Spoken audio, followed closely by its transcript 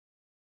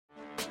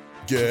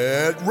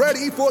Get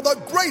ready for the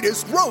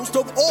greatest roast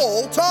of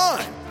all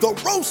time, the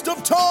Roast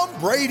of Tom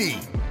Brady,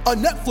 a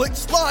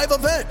Netflix live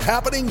event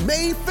happening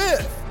May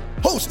 5th.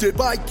 Hosted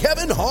by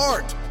Kevin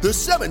Hart, the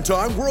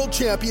 7-time world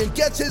champion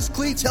gets his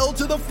cleats held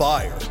to the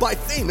fire by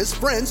famous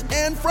friends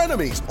and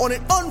frenemies on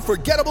an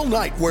unforgettable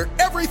night where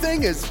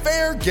everything is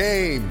fair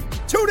game.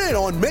 Tune in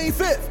on May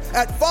 5th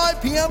at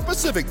 5 p.m.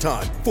 Pacific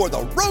time for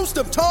the Roast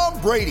of Tom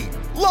Brady,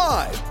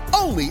 live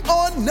only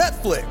on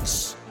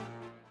Netflix.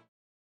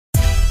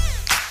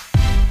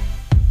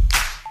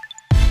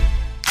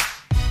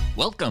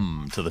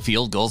 Welcome to the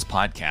Field Goals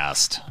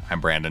Podcast. I'm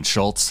Brandon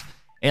Schultz,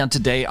 and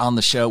today on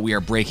the show we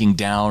are breaking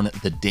down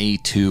the Day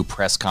 2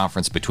 press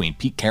conference between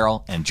Pete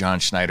Carroll and John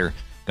Schneider.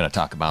 Going to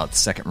talk about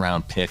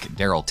second-round pick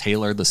Darrell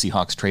Taylor. The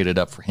Seahawks traded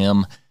up for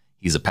him.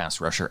 He's a pass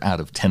rusher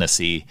out of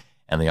Tennessee,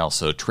 and they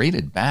also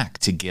traded back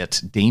to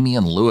get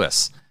Damien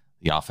Lewis,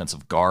 the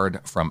offensive guard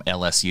from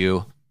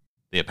LSU.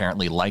 They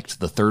apparently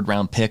liked the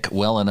third-round pick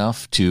well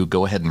enough to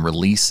go ahead and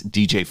release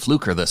DJ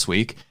Fluker this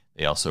week.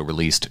 They also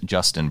released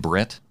Justin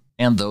Britt.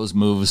 And those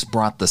moves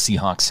brought the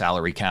Seahawks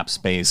salary cap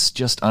space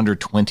just under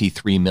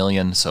 $23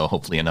 million, so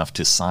hopefully enough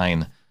to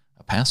sign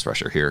a pass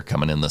rusher here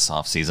coming in this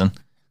offseason.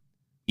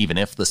 Even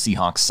if the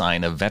Seahawks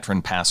sign a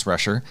veteran pass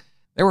rusher,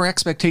 there were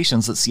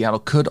expectations that Seattle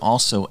could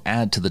also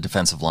add to the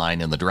defensive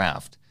line in the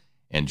draft.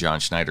 And John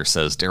Schneider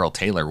says Darrell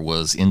Taylor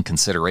was in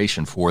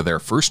consideration for their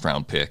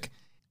first-round pick,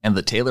 and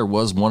that Taylor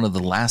was one of the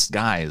last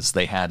guys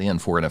they had in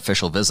for an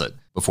official visit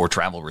before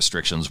travel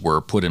restrictions were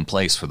put in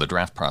place for the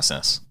draft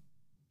process.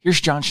 Here's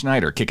John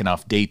Schneider kicking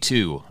off Day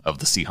 2 of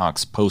the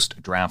Seahawks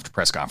post-draft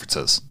press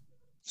conferences.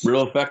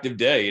 Real effective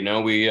day. You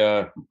know,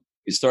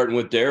 he's starting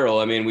with Darrell.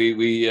 I mean,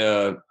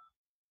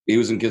 he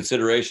was in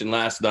consideration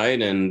last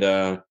night, and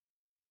our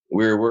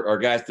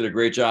guys did a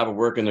great job of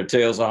working their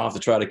tails off to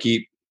try to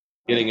keep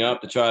getting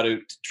up to try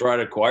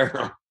to acquire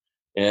him.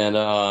 And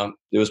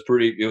it was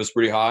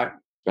pretty hot.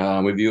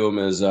 We view him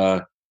as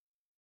one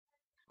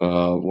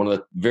of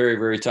the very,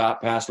 very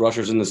top pass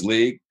rushers in this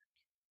league.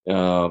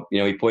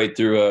 He played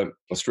through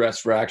a stress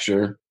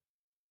fracture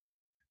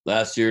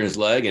last year in his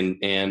leg and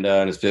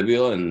in his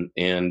fibula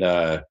and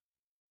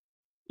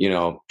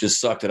just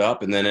sucked it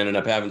up and then ended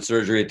up having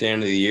surgery at the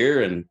end of the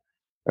year. And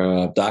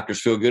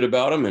doctors feel good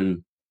about him.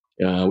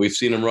 And we've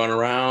seen him run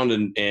around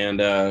and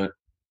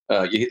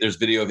there's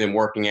video of him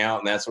working out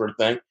and that sort of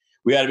thing.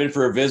 We had him in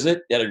for a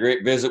visit. He had a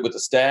great visit with the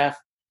staff.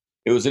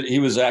 He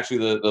was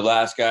actually the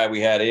last guy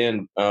we had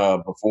in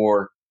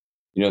before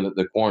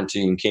the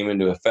quarantine came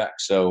into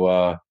effect.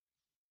 So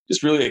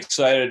just really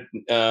excited.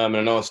 And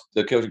I know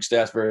the coaching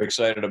staff's very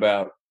excited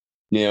about,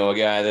 a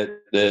guy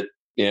that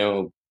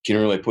can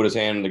really put his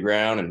hand in the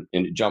ground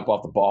and jump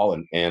off the ball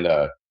and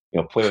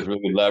play with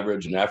really good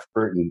leverage and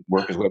effort and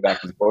work his way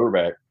back to the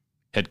quarterback.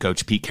 Head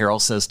coach Pete Carroll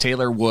says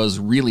Taylor was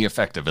really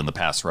effective in the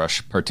pass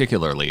rush,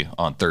 particularly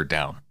on third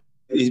down.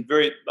 He's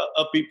very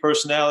upbeat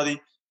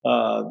personality,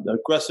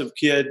 aggressive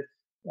kid.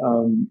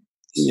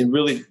 He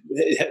really,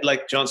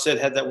 like John said,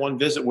 had that one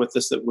visit with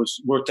us that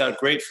worked out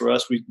great for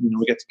us. We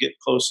got to get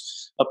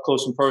up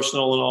close and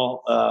personal and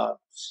all.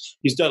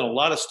 He's done a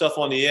lot of stuff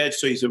on the edge,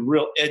 so he's a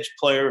real edge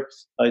player.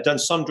 He's done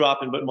some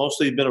dropping, but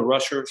mostly he's been a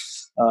rusher.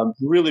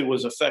 Really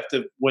was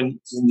effective when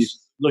you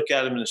look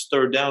at him in his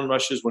third down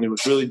rushes when he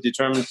was really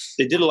determined.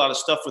 They did a lot of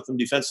stuff with him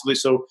defensively,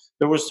 so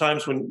there was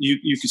times when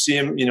you could see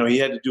him. He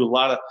had to do a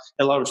lot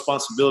of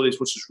responsibilities,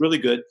 which is really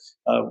good.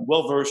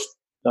 Well versed.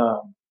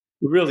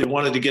 We really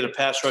wanted to get a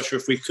pass rusher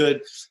if we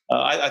could.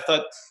 I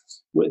thought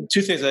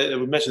two things I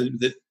would mention.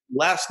 That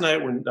last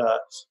night when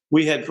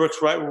we had Brooks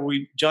right where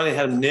Johnny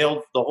had him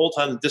nailed the whole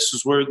time that this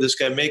is where this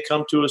guy may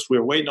come to us. We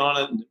were waiting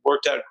on it, and it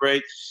worked out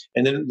great.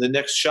 And then the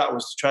next shot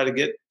was to try to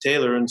get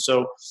Taylor, and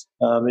so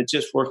it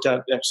just worked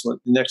out in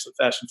excellent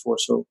fashion for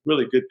us. So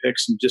really good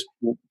picks, and just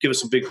will give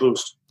us a big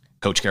boost.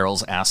 Coach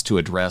Carroll's asked to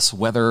address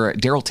whether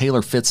Darrell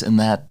Taylor fits in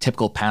that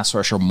typical pass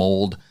rusher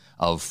mold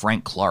of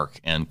Frank Clark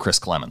and Chris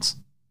Clemens.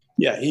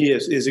 Yeah, he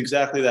is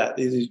exactly that.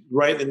 He's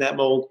right in that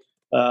mold.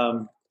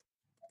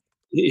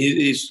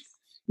 He's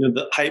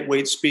the height,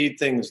 weight, speed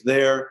thing is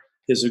there.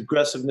 His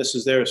aggressiveness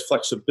is there. His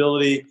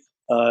flexibility,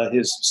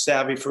 his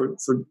savvy for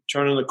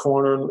turning the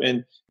corner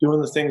and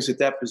doing the things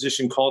that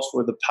position calls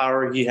for. The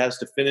power he has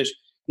to finish.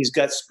 He's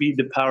got speed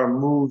to power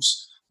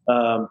moves,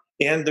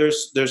 and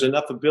there's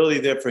enough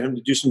ability there for him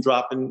to do some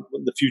dropping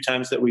the few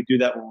times that we do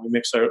that when we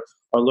mix our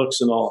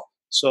looks and all.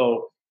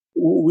 So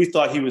we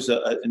thought he was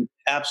an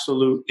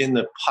absolute in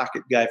the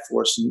pocket guy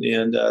for us,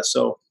 and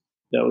so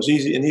that was an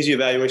easy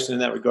evaluation in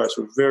that regard.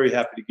 So we're very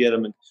happy to get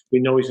him, and we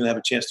know he's going to have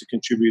a chance to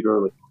contribute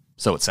early.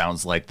 So it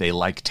sounds like they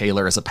like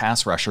Taylor as a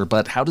pass rusher,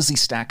 but how does he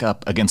stack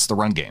up against the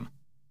run game?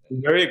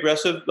 Very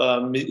aggressive.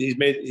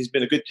 He's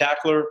been a good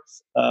tackler.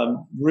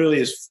 Really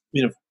is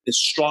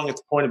strong at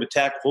the point of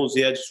attack, holds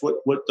the edge.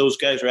 What those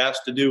guys are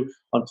asked to do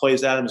on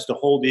plays at him is to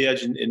hold the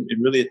edge and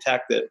really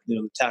attack the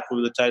tackle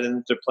with the tight end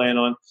that they're playing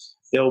on.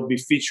 They'll be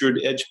featured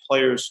edge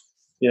players,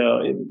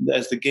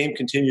 as the game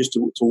continues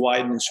to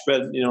widen and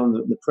spread.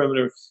 The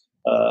perimeter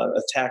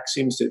attack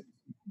seems to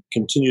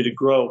continue to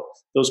grow,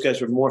 those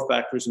guys are more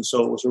factors. And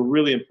so it was a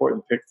really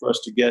important pick for us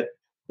to get.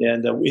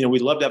 And,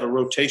 we'd love to have a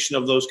rotation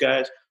of those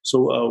guys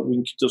so we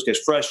can keep those guys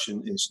fresh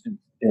and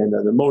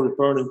the motor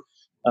burning.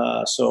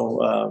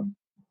 And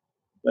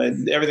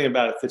everything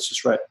about it fits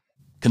just right.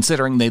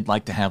 Considering they'd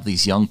like to have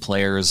these young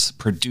players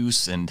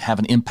produce and have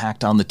an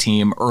impact on the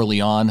team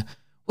early on,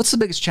 what's the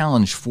biggest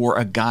challenge for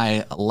a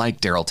guy like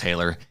Darrell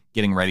Taylor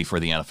getting ready for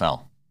the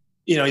NFL?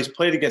 He's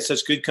played against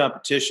such good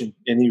competition,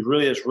 and he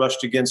really has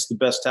rushed against the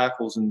best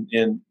tackles and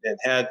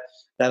had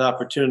that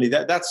opportunity.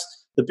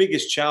 That's the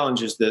biggest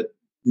challenge, is that,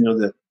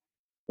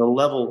 the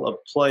level of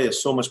play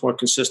is so much more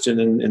consistent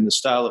in the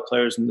style of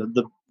players and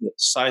the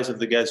size of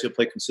the guys who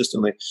play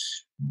consistently.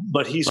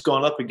 But he's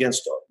gone up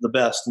against the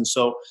best. And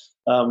so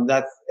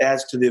that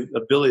adds to the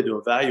ability to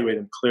evaluate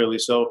him clearly.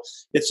 So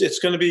it's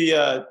going to be,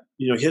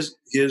 his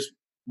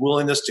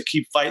willingness to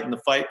keep fighting the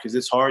fight, because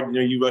it's hard.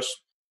 You rush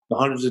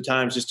hundreds of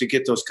times just to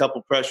get those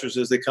couple pressures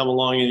as they come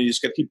along, and you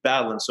just got to keep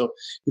battling. So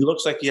he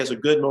looks like he has a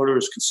good motor.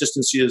 His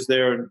consistency is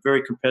there, and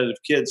very competitive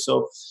kid.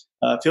 So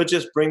if he'll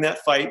just bring that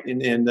fight,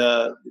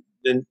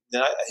 then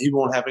he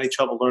won't have any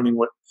trouble learning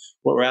what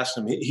we're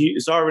asking him. He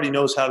already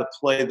knows how to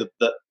play the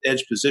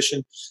edge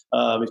position.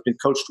 He's been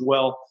coached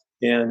well.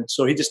 And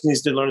so he just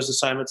needs to learn his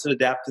assignments and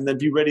adapt, and then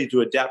be ready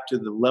to adapt to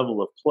the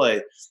level of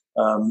play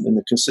and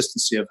the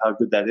consistency of how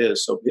good that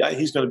is. So yeah,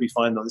 he's going to be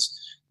fine, though.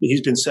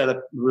 He's been set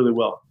up really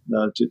well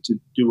to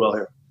do well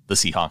here. The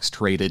Seahawks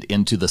traded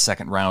into the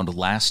second round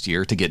last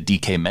year to get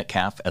DK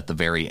Metcalf at the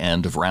very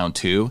end of round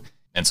 2.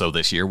 And so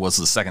this year was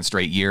the second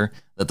straight year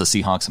that the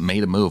Seahawks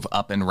made a move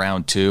up in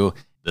round 2,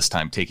 this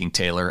time taking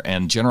Taylor.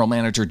 And general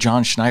manager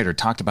John Schneider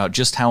talked about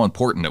just how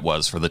important it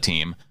was for the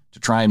team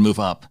to try and move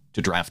up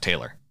to draft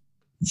Taylor.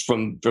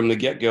 From the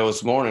get-go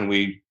this morning,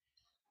 we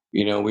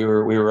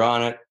were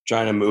on it,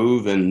 trying to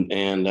move, and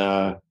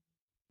the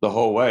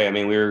whole way. I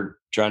mean, we were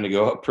trying to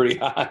go up pretty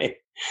high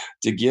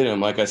to get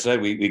him. Like I said,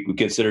 we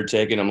considered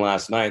taking him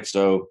last night.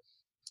 So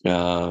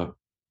it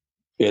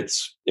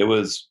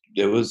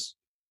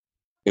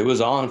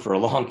was on for a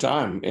long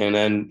time, and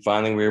then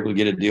finally we were able to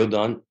get a deal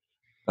done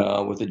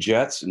with the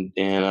Jets and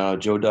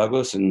Joe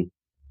Douglas, and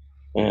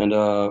we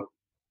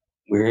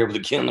were able to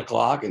get on the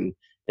clock and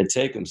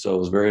take him. So it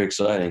was very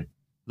exciting.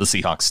 The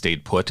Seahawks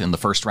stayed put in the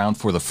first round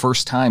for the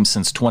first time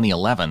since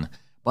 2011,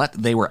 but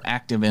they were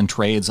active in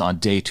trades on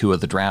day 2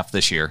 of the draft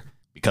this year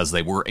because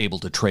they were able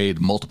to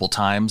trade multiple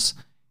times.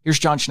 Here's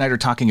John Schneider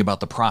talking about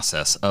the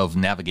process of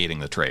navigating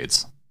the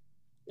trades.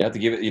 You have to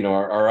give it,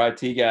 our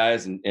IT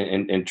guys and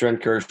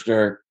Trent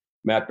Kirshner,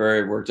 Matt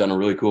Berry worked on a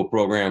really cool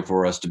program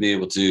for us to be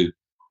able to,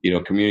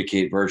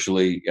 communicate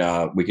virtually.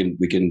 We can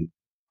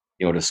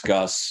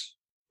discuss.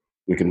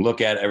 We can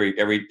look at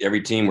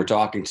every team we're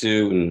talking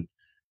to, and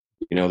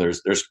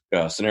there's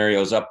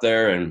scenarios up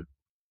there, and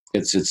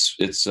it's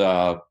they've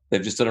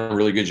just done a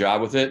really good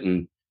job with it,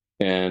 and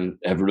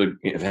have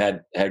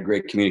had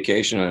great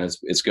communication, and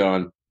it's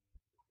gone.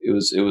 It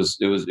was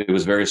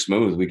very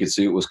smooth. We could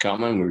see it was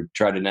coming. We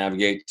tried to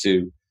navigate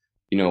to,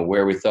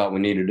 where we thought we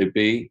needed to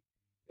be,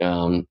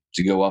 to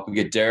go up and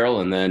get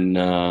Darrell, and then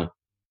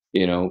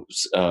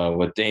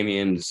with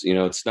Damien's,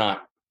 it's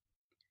not.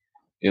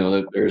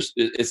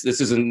 This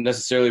isn't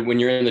necessarily when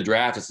you're in the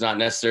draft. It's not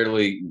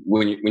necessarily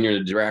when you're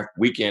in the draft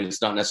weekend.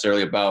 It's not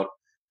necessarily about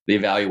the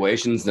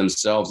evaluations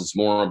themselves. It's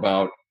more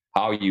about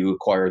how you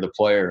acquire the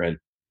player,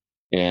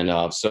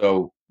 and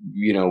so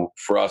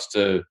for us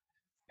to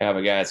have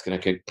a guy that's going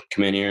to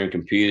come in here and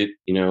compete,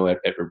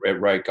 at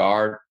right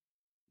guard,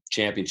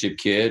 championship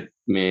kid. I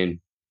mean,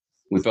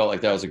 we felt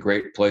like that was a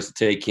great place to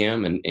take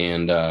him,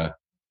 and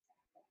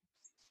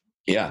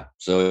yeah.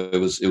 So it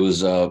was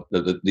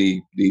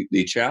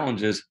the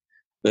challenges.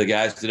 The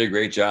guys did a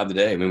great job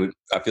today. I mean,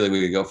 I feel like we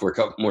could go for a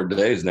couple more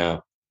days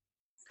now.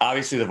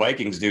 Obviously, the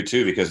Vikings do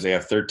too, because they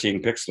have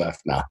 13 picks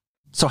left now.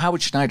 So how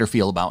would Schneider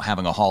feel about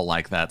having a haul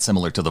like that,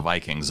 similar to the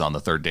Vikings on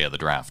the third day of the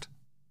draft?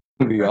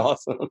 It'd be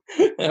awesome.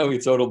 That would be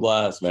a total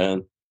blast,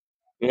 man.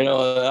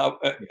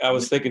 I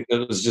was thinking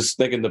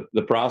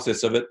the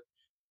process of it.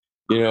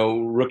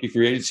 Rookie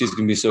free agency is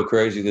going to be so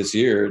crazy this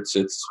year. It's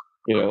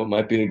it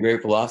might be a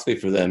great philosophy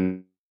for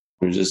them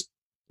to just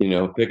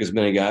pick as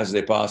many guys as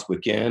they possibly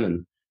can,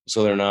 and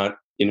so they're not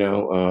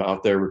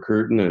out there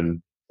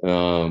recruiting,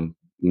 and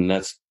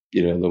that's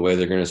the way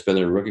they're going to spend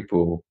their rookie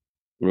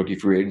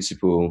free agency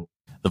pool.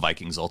 The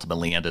Vikings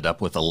ultimately ended up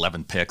with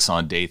 11 picks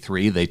on day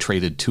 3. They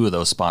traded 2 of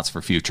those spots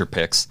for future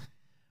picks.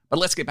 But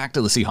let's get back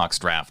to the Seahawks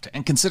draft.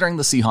 And considering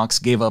the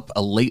Seahawks gave up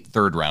a late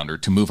third rounder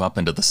to move up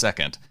into the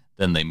second,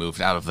 then they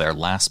moved out of their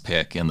last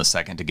pick in the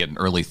second to get an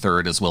early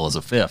third as well as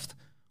a fifth.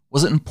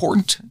 Was it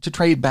important to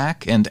trade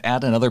back and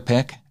add another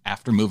pick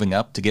after moving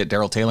up to get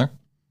Darrell Taylor?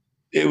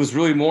 It was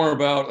really more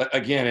about,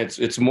 again,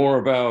 it's more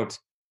about,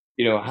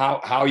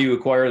 how you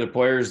acquire the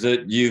players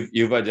that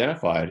you've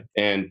identified.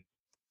 And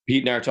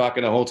Pete and I are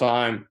talking the whole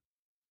time.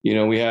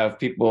 We have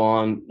people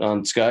on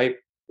Skype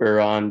or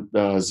on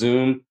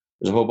Zoom.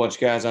 There's a whole bunch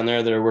of guys on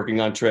there that are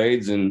working on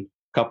trades, and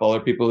a couple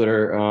other people that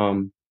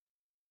are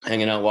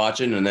hanging out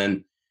watching. And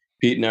then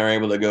Pete and I are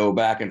able to go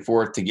back and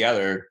forth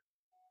together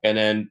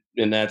and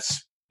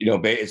that's,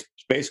 it's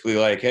basically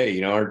like,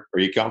 hey, are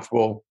you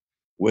comfortable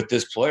with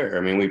this player?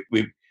 I mean,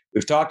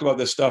 we've talked about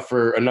this stuff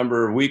for a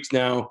number of weeks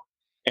now,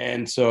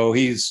 and so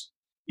he's,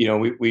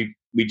 we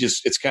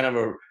just kind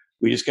of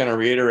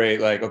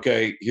reiterate, like,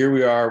 okay, here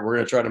we are, we're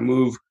going to try to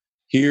move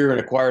here and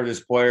acquire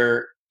this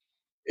player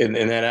in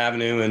that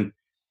avenue, and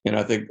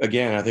I think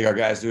our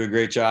guys do a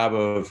great job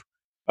of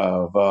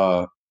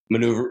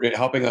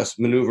helping us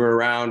maneuver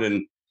around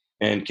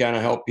and kind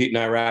of help Pete and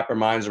I wrap our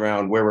minds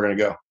around where we're going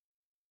to go.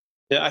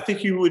 Yeah, I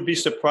think you would be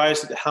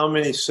surprised at how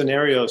many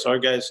scenarios our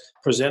guys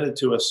presented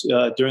to us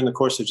during the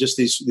course of just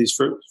these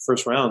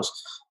first rounds.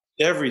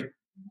 Every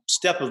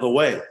step of the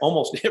way,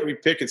 almost every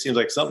pick, it seems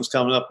like something's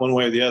coming up one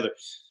way or the other.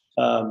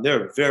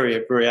 They're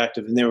very, very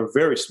active, and they were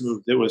very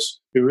smooth.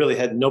 We really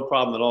had no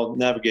problem at all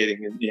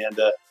navigating, and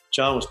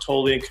John was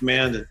totally in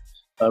command and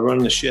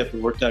running the ship.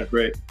 It worked out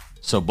great.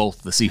 So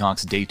both the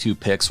Seahawks' day 2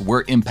 picks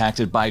were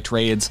impacted by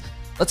trades.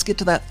 Let's get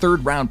to that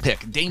 3rd round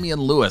pick, Damien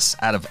Lewis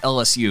out of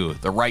LSU,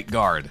 the right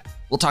guard.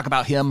 We'll talk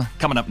about him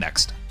coming up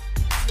next.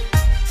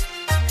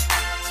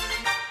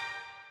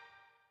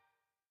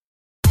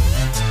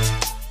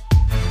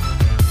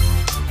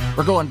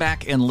 We're going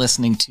back and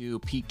listening to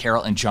Pete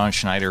Carroll and John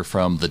Schneider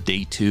from the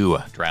Day 2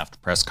 draft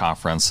press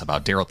conference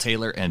about Darrell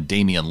Taylor and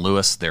Damien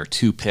Lewis, their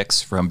 2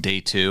 picks from Day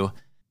 2.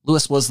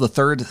 Lewis was the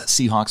 3rd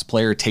Seahawks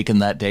player taken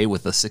that day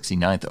with the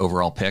 69th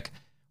overall pick.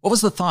 What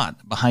was the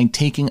thought behind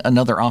taking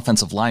another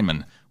offensive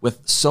lineman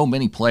with so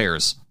many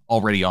players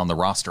already on the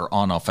roster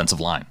on offensive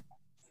line?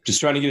 Just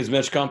trying to get as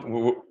much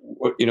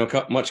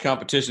much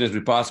competition as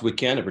we possibly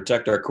can to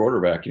protect our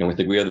quarterback. We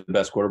think we have the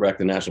best quarterback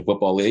in the National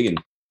Football League, and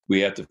we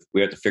have to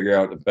figure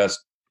out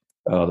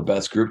the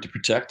best group to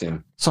protect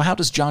him. So how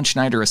does John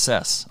Schneider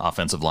assess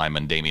offensive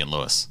lineman Damien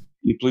Lewis?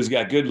 He's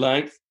got good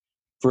length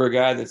for a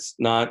guy that's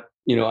not,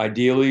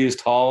 ideally as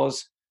tall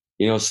as,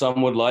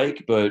 some would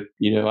like, but,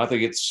 I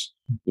think it's,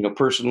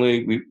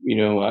 personally,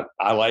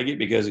 I like it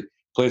because he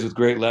plays with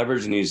great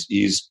leverage, and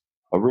he's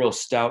a real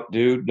stout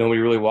dude.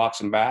 Nobody really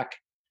walks him back.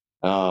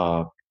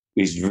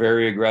 He's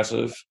very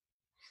aggressive,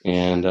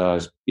 and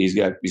he's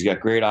got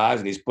great eyes,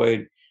 and he's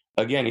played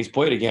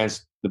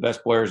against the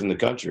best players in the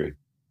country.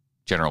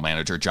 General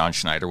Manager John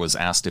Schneider was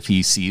asked if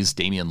he sees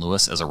Damien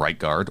Lewis as a right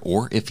guard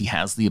or if he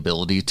has the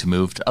ability to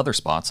move to other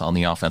spots on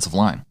the offensive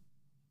line.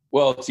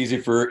 Well, it's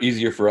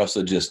easier for us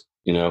to just,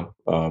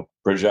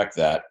 project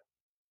that.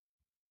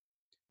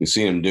 We've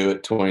seen him do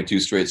it, 22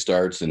 straight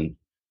starts, and,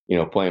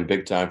 playing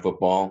big time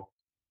football,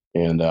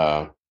 and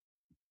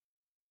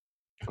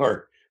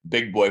or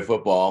big boy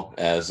football,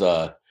 as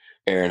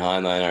Aaron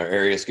Heinlein, our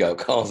area scout,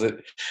 calls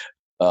it.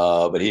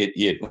 But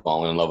he had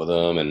fallen in love with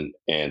him,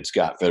 and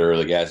Scott Fitter,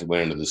 the guys that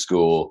went into the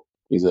school.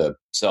 He's a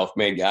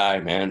self-made guy,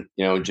 man.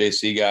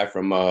 JC guy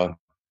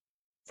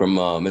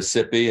from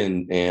Mississippi,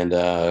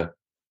 and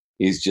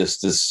he's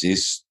just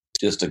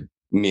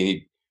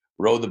he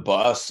rode the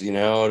bus,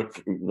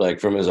 like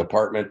from his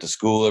apartment to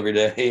school every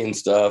day and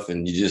stuff.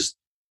 And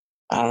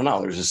I don't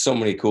know. There's just so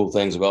many cool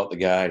things about the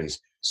guy. And he's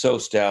so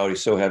stout.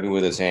 He's so heavy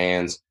with his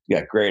hands. He's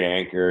got great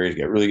anchor. He's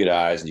got really good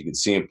eyes, and you can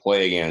see him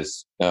play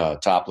against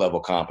top level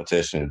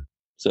competition.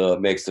 So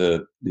it makes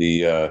the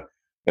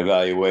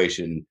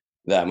evaluation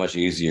that much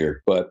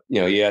easier. But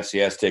he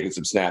has taken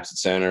some snaps at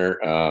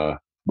center.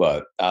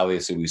 But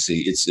obviously, we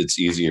see it's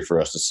easier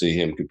for us to see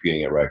him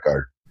competing at right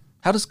guard.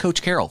 How does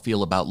Coach Carroll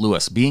feel about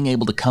Lewis being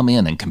able to come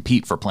in and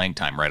compete for playing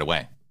time right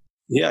away?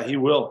 Yeah, he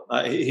will.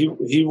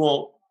 He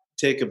won't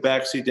take a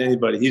backseat to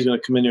anybody. He's going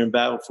to come in there and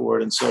battle for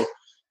it. And so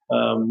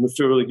we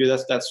feel really good.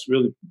 That's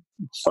really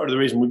part of the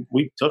reason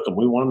we took him.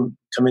 We want him to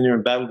come in there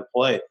and battle to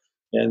play.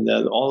 And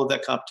all of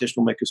that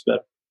competition will make us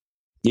better.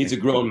 He's a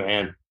grown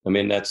man. I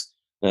mean, that's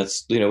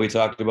we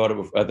talked about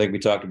it. I think we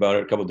talked about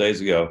it a couple of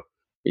days ago.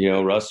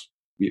 Russ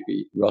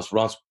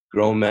runs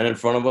grown men in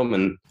front of him,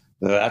 and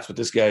that's what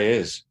this guy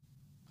is.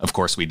 Of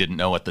course, we didn't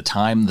know at the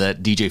time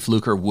that DJ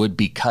Fluker would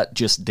be cut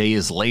just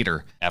days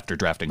later after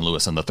drafting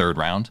Lewis in the 3rd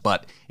round,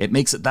 but it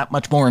makes it that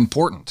much more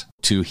important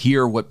to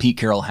hear what Pete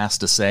Carroll has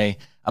to say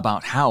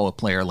about how a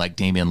player like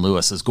Damien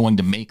Lewis is going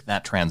to make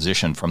that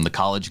transition from the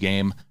college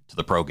game to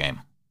the pro game.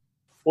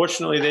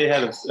 Fortunately, they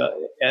had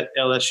at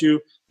LSU,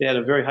 they had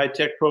a very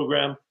high-tech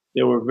program.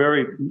 They were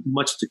very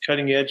much the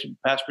cutting edge,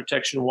 pass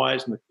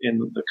protection-wise, and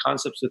the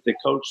concepts that they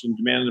coached and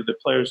demanded of their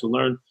players to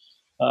learn.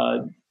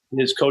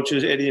 His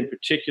coaches, Eddie in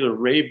particular,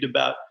 raved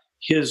about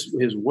his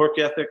work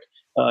ethic,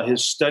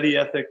 his study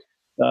ethic,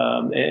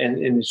 and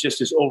it's just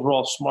his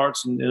overall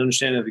smarts and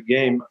understanding of the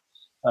game.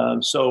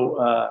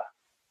 So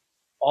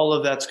all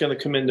of that's going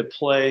to come into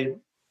play.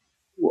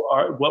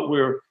 What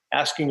we're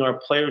asking our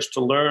players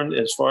to learn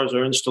as far as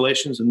our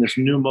installations in this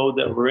new mode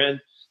that we're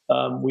in,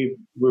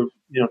 we're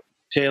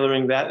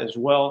tailoring that as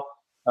well.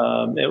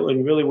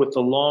 And really with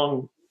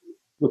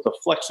a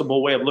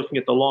flexible way of looking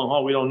at the long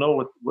haul, we don't know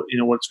what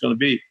it's going to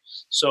be.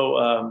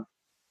 So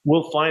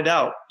we'll find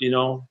out,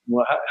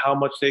 how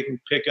much they can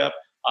pick up.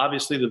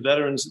 Obviously, the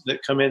veterans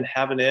that come in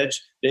have an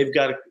edge. They've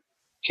got to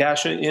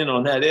cash in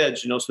on that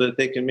edge, so that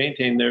they can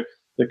maintain their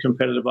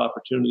competitive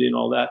opportunity and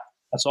all that.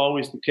 That's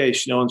always the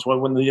case, And so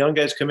when the young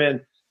guys come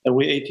in, and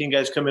we 18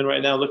 guys come in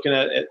right now, looking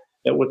at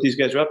what these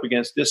guys are up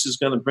against, this is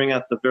going to bring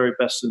out the very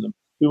best in them.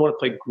 We want to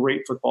play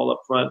great football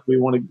up front. We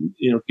want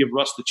to, give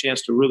Russ the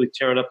chance to really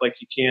tear it up like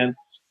he can,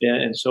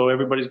 and so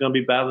everybody's going to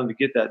be battling to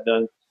get that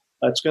done.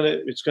 It's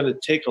going to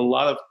take a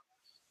lot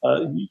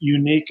of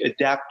unique,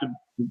 adaptive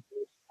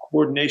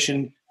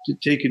coordination to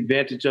take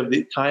advantage of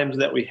the times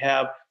that we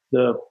have,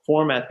 the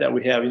format that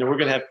we have. We're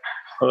going to have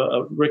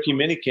a rookie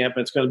mini camp,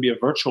 and it's going to be a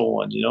virtual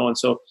one, and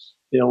so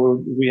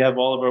we have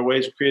all of our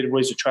creative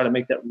ways to try to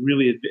make that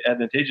really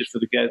advantageous for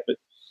the guys. But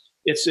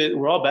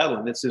we're all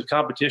battling. It's a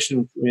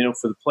competition,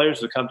 for the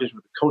players, the competition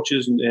with the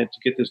coaches, and to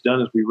get this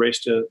done as we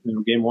race to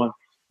game one.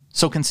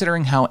 So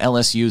considering how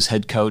LSU's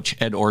head coach,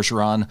 Ed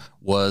Orgeron,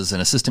 was an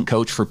assistant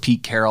coach for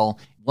Pete Carroll,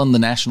 won the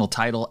national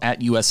title at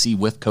USC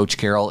with Coach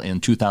Carroll in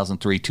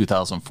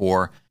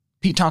 2003-2004,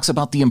 Pete talks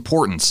about the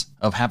importance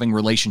of having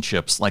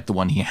relationships like the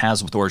one he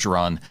has with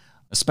Orgeron,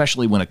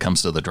 especially when it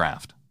comes to the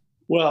draft.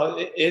 Well,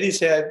 Eddie's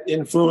had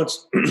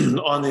influence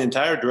on the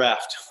entire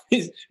draft.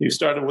 He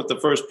started with the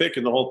first pick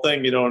and the whole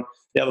thing, and you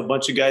have a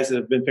bunch of guys that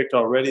have been picked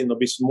already, and there'll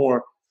be some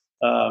more.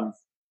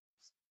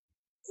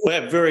 We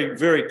have very,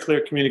 very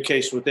clear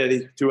communication with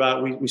Eddie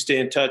throughout. We stay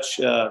in touch.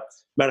 Matter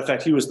of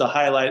fact, he was the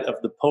highlight of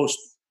the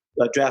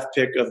post-draft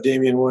pick of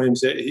Damien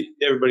Williams.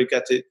 Everybody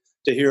got to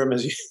hear him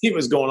as he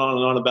was going on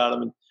and on about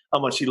him and how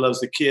much he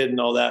loves the kid and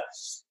all that.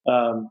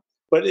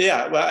 But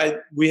yeah,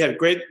 we had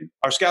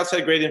our scouts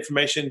had great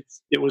information.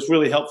 It was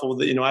really helpful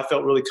that, I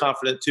felt really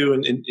confident too,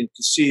 and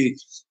to see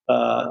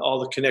all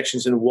the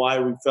connections and why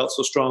we felt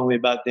so strongly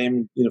about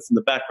Damon, from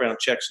the background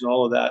checks and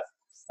all of that.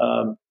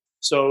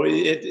 So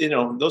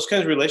those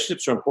kinds of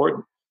relationships are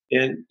important,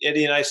 and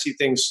Eddie and I see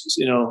things,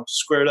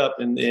 squared up.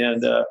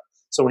 And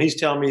so when he's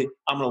telling me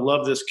I'm going to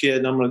love this kid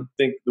and I'm going to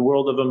think the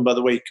world of him by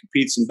the way he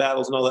competes and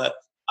battles and all that,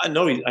 I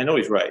know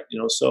he's right,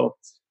 so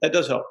that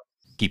does help.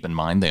 Keep in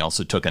mind, they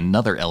also took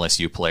another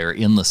LSU player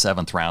in the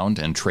 7th round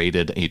and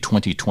traded a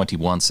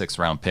 2021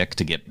 6th-round pick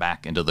to get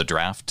back into the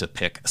draft to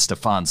pick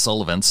Stephon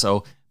Sullivan.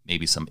 So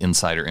maybe some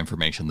insider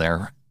information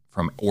there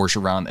from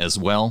Orgeron as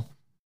well.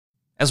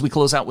 As we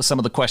close out with some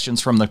of the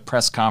questions from the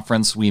press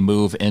conference, we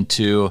move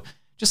into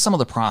just some of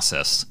the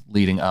process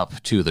leading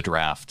up to the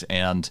draft.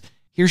 And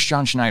here's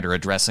John Schneider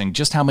addressing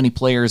just how many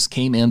players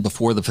came in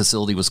before the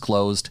facility was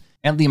closed,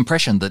 and the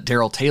impression that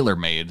Darrell Taylor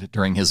made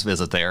during his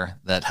visit there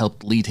that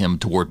helped lead him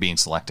toward being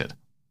selected.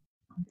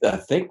 I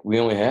think we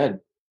only had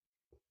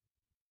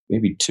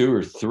maybe 2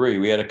 or 3.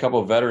 We had a couple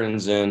of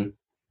veterans in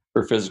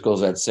for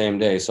physicals that same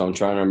day, so I'm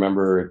trying to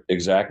remember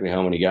exactly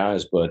how many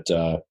guys. But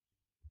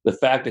the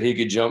fact that he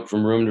could jump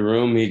from room to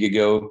room, he could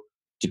go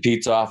to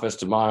Pete's office,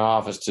 to my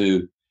office,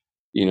 to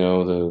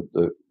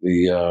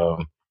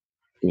the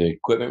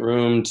equipment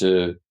room,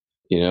 to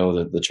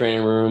the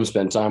training room,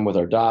 spend time with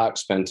our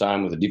docs, spend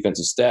time with the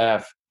defensive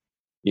staff,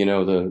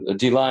 the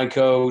D-line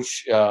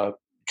coach,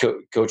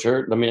 Coach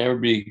Hurt. I mean,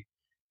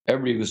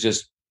 everybody was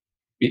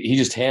he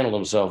just handled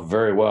himself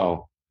very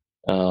well,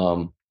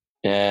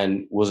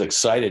 and was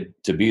excited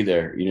to be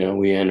there.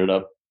 We ended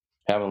up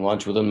having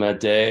lunch with him that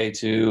day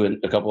too,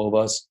 and a couple of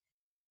us.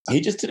 He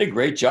just did a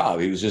great job.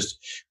 He was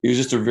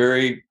just a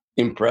very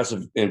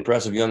impressive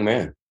young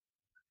man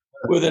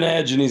with an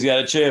edge, and he's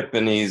got a chip,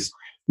 and he's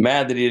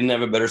mad that he didn't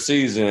have a better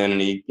season. And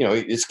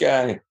this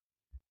guy,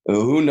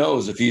 who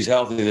knows if he's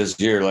healthy this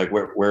year, like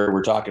where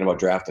we're talking about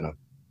drafting him.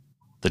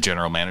 The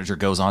general manager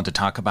goes on to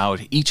talk about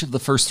each of the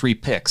first 3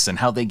 picks and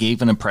how they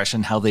gave an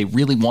impression, how they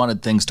really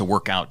wanted things to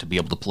work out to be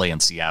able to play in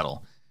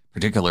Seattle.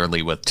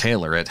 Particularly with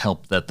Taylor, it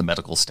helped that the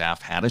medical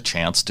staff had a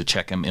chance to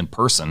check him in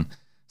person,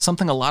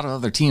 something a lot of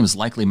other teams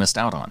likely missed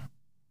out on.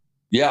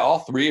 Yeah, all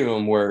 3 of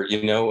them were,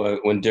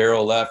 when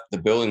Darrell left the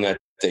building that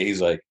day,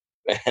 he's like,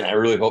 man, I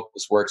really hope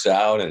this works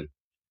out.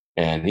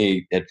 And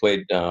he had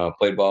played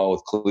ball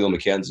with Khalil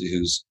McKenzie,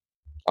 who's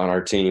on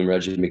our team,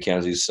 Reggie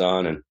McKenzie's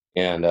son.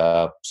 And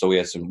so we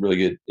had some really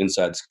good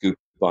inside scoop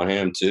on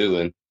him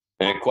too.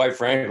 And quite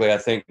frankly, I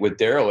think with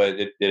Darrell,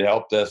 it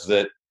helped us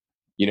that,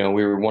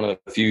 we were one of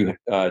the few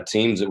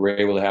teams that were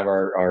able to have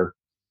our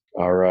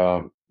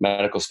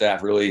medical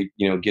staff really,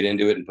 get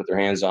into it and put their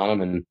hands on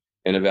them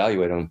and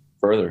evaluate them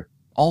further.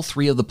 All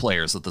 3 of the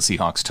players that the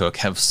Seahawks took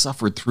have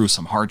suffered through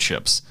some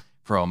hardships,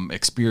 from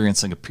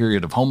experiencing a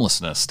period of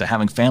homelessness to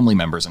having family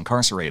members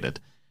incarcerated.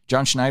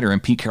 John Schneider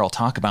and Pete Carroll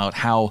talk about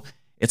how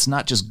it's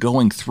not just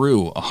going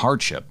through a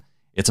hardship,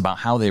 it's about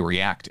how they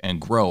react and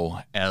grow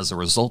as a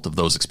result of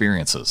those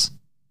experiences.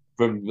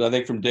 I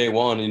think from day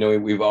one,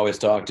 we've always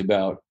talked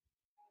about,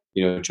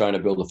 trying to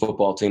build a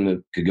football team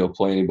that could go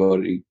play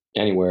anybody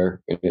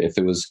anywhere, if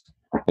it was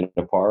in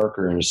a park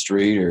or in a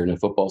street or in a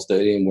football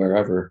stadium,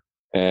 wherever.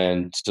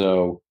 And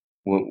so,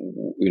 when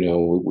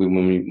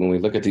we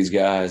look at these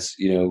guys,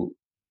 to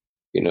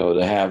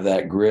have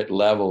that grit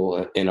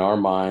level in our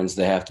minds,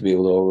 they have to be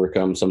able to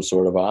overcome some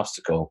sort of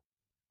obstacle.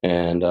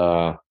 And,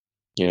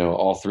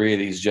 all 3 of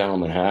these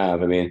gentlemen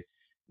have. I mean,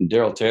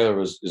 Darrell Taylor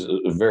is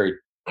a very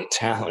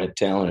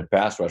talented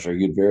pass rusher.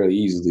 He could very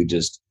easily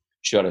just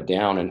shut it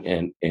down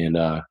and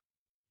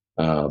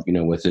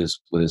with his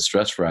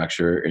stress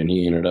fracture, and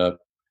he ended up,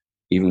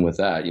 even with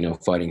that,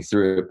 fighting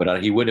through it.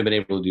 But he wouldn't have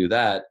been able to do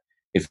that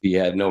if he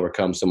hadn't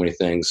overcome so many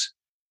things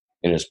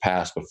in his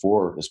past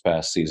before this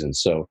past season.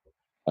 So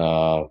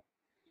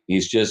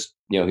he's just,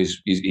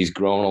 he's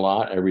grown a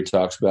lot. Everybody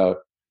talks about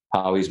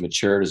how he's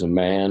matured as a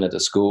man at the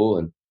school,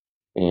 and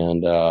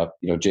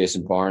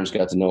Jason Barnes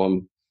got to know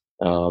him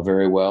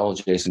very well.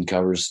 Jason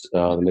covers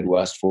the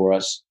Midwest for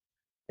us,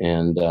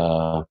 and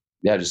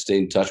just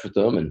stayed in touch with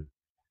them,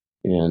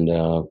 and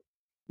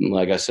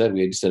like I said,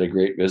 we just had a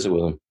great visit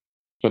with him.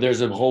 But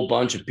there's a whole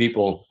bunch of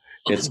people.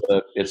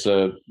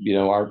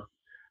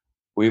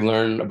 We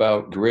learn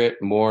about grit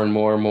more and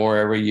more and more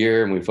every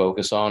year, and we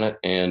focus on it,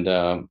 and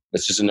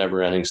it's just a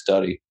never-ending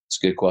study. It's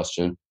a good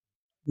question.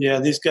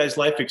 Yeah, these guys'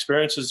 life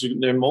experiences,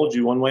 they mold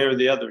you one way or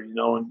the other,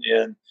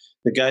 and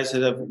the guys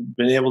that have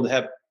been able to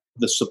have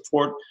the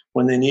support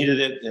when they needed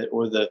it,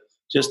 or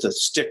just a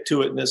stick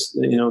to itness,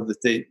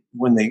 that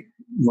when they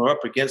were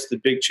up against the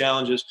big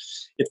challenges,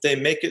 if they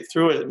make it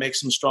through it, it makes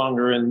them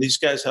stronger. And these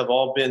guys have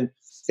all been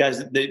guys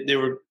that they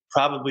were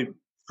probably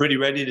pretty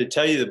ready to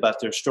tell you about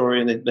their story,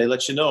 and they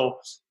let you know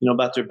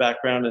about their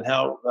background, and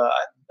how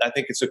I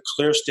think it's a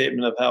clear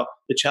statement of how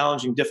the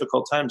challenging,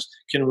 difficult times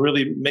can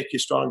really make you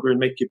stronger and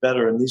make you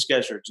better. And these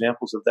guys are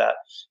examples of that.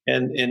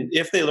 And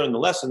if they learn the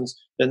lessons,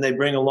 then they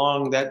bring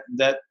along that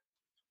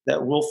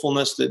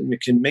willfulness that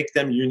can make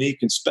them unique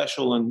and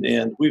special.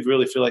 And we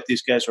really feel like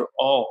these guys are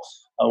all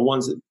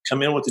ones that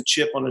come in with a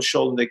chip on their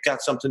shoulder. They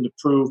got something to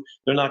prove.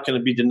 They're not going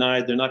to be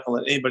denied. They're not going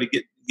to let anybody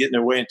get in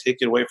their way and take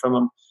it away from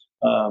them.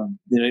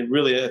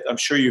 Really, I'm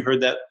sure you heard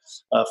that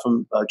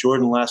from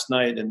Jordan last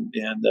night, and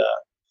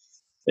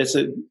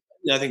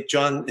I think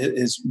John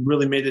has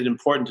really made it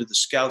important to the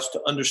scouts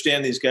to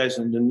understand these guys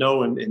and to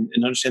know and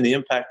understand the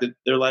impact that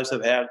their lives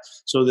have had,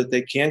 so that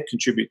they can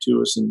contribute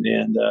to us.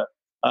 And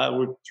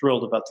we're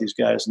thrilled about these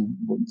guys, and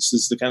this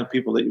is the kind of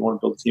people that you want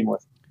to build a team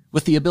with.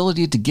 With the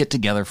ability to get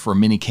together for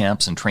mini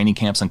camps and training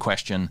camps in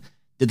question,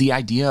 did the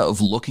idea of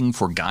looking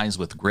for guys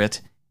with grit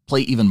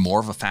play even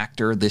more of a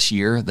factor this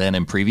year than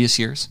in previous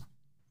years?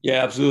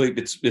 Yeah, absolutely.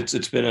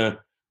 It's been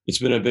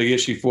a big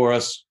issue for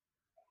us.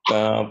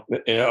 A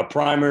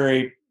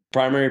primary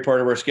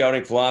part of our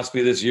scouting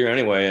philosophy this year,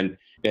 anyway,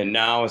 and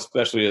now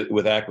especially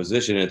with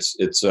acquisition,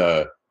 it's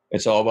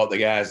all about the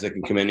guys that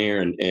can come in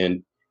here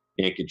and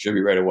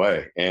contribute right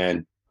away.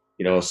 And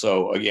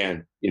so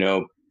again,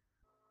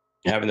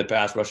 having the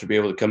pass rusher be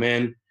able to come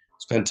in,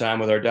 spend time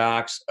with our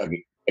docs,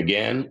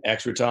 again,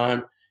 extra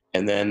time,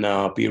 and then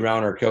be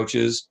around our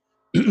coaches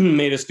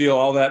made us feel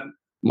all that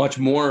much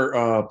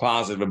more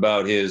positive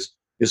about his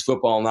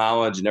football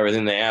knowledge and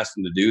everything they asked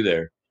him to do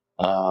there.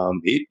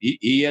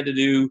 He had to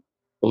do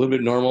a little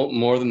bit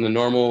more than the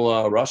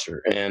normal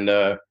rusher, and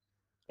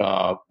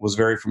was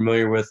very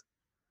familiar with,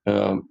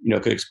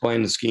 could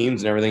explain the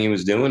schemes and everything he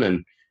was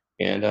doing.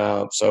 And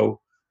so,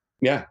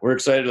 yeah, we're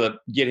excited to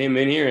get him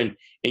in here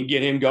and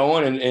get him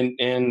going,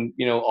 and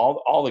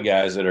all the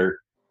guys that are,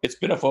 it's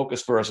been a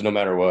focus for us no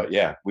matter what.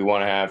 Yeah, we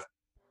want to have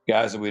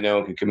guys that we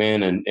know can come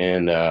in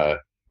and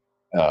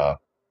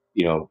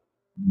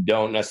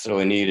don't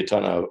necessarily need a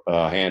ton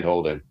of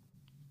hand-holding.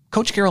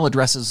 Coach Carroll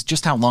addresses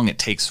just how long it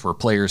takes for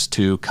players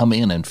to come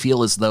in and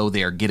feel as though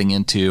they are getting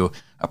into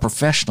a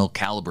professional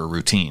caliber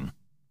routine.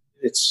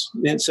 It's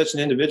such an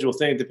individual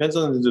thing. It depends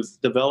on the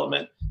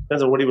development,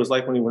 depends on what he was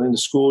like when he went into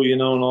school,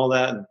 and all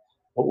that. And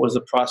what was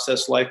the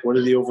process like? What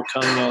did he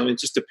overcome? It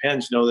just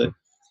depends, that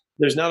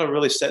there's not a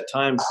really set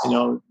time.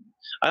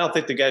 I don't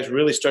think the guys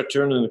really start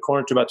turning the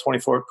corner to about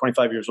 24,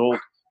 25 years old,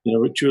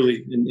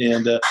 truly.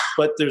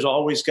 But there's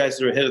always guys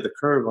that are ahead of the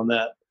curve on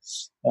that.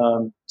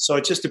 So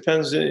it just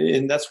depends.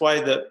 And that's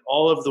why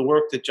all of the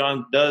work that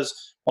John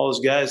does, all those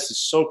guys, is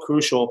so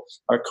crucial.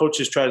 Our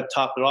coaches try to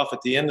top it off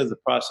at the end of the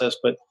process.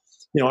 But,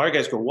 our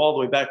guys go all the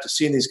way back to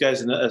seeing these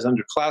guys as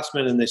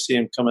underclassmen, and they see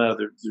them coming out of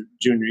their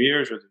junior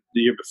years or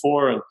the year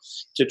before, and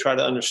to try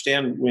to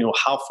understand,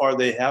 how far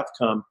they have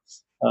come.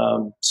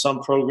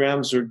 Some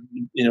programs are,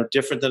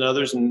 different than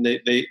others, and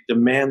they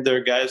demand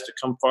their guys to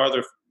come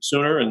farther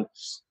sooner, and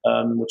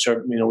which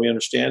are, we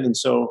understand. And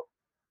so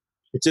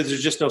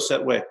there's just no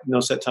set way, no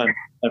set time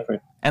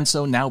frame. And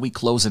so now we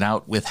close it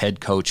out with head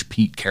coach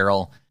Pete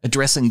Carroll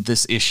addressing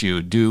this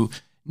issue. Do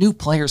new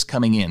players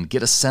coming in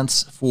get a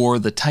sense for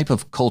the type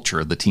of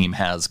culture the team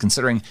has,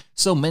 considering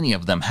so many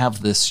of them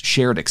have this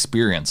shared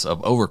experience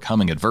of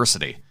overcoming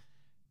adversity?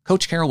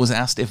 Coach Carroll was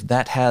asked if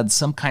that had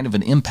some kind of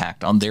an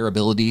impact on their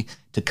ability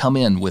to come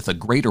in with a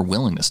greater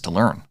willingness to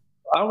learn.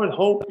 I would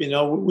hope,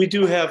 we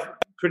do have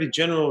pretty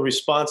general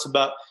response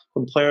about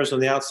from players on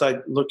the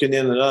outside looking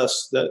in at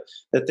us that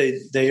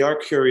they are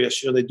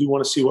curious. They do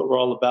want to see what we're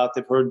all about.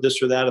 They've heard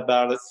this or that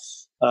about it.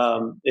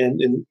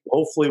 And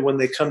hopefully when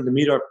they come to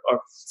meet our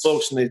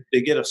folks and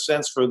they get a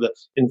sense for the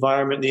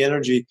environment, the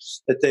energy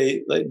that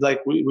they,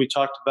 like we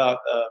talked about,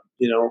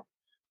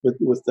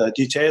 with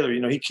D. Taylor,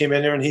 he came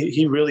in there and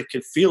he really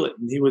could feel it.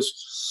 And he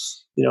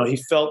was, he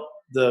felt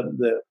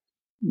the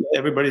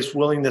everybody's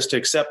willingness to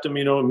accept him,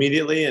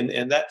 immediately.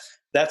 And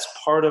that's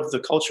part of the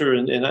culture.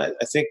 And I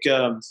think,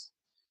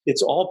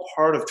 it's all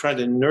part of trying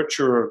to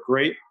nurture a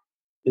great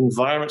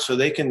environment so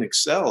they can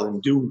excel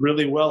and do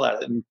really well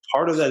at it. And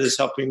part of that is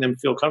helping them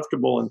feel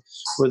comfortable and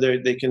where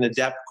they can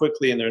adapt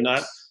quickly and they're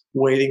not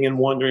waiting and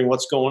wondering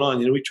what's going on.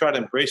 We try to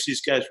embrace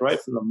these guys right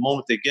from the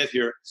moment they get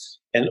here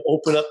and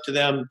open up to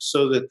them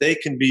so that they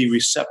can be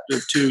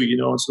receptive too,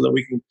 and so that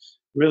we can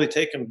really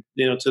take them,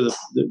 to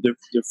the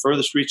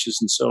furthest reaches.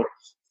 And so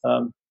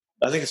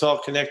I think it's all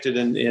connected,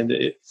 and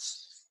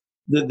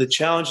the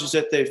challenges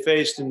that they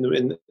faced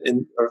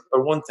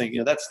are one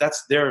thing.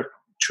 That's their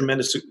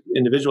tremendous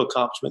individual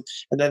accomplishment,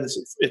 and then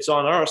it's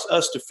on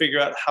us to figure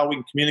out how we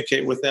can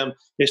communicate with them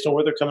based on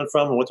where they're coming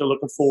from and what they're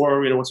looking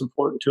for, what's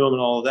important to them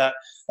and all of that.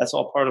 That's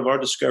all part of our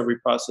discovery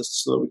process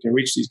so that we can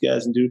reach these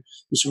guys and do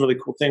some really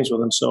cool things with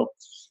them. So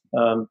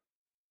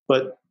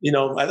but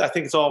I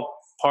think it's all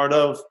part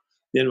of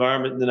the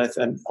environment,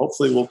 and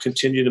hopefully we'll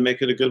continue to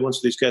make it a good one so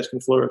these guys can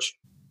flourish.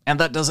 And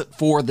that does it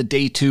for the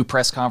Day 2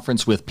 press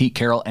conference with Pete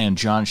Carroll and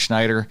John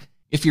Schneider.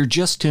 If you're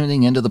just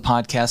tuning into the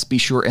podcast, be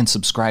sure and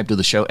subscribe to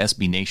the show,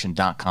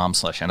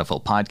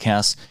 sbnation.com/NFL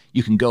podcasts.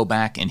 You can go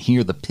back and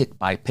hear the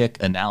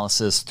pick-by-pick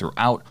analysis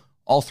throughout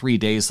all 3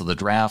 days of the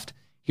draft,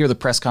 hear the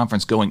press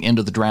conference going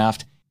into the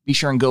draft. Be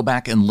sure and go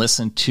back and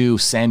listen to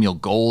Samuel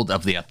Gold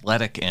of The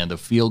Athletic and of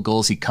Field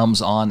Goals. He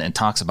comes on and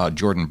talks about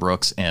Jordan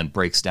Brooks and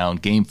breaks down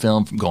game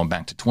film from going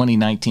back to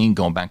 2019,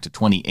 going back to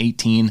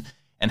 2018,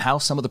 and how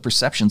some of the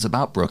perceptions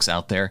about Brooks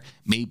out there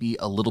may be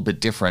a little bit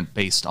different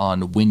based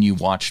on when you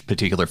watch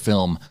particular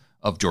film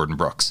of Jordan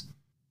Brooks.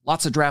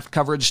 Lots of draft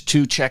coverage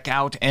to check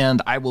out,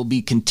 and I will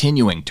be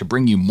continuing to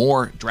bring you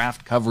more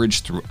draft coverage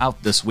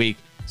throughout this week.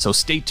 So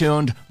stay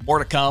tuned, more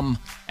to come,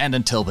 and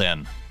until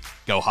then,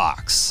 go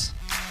Hawks.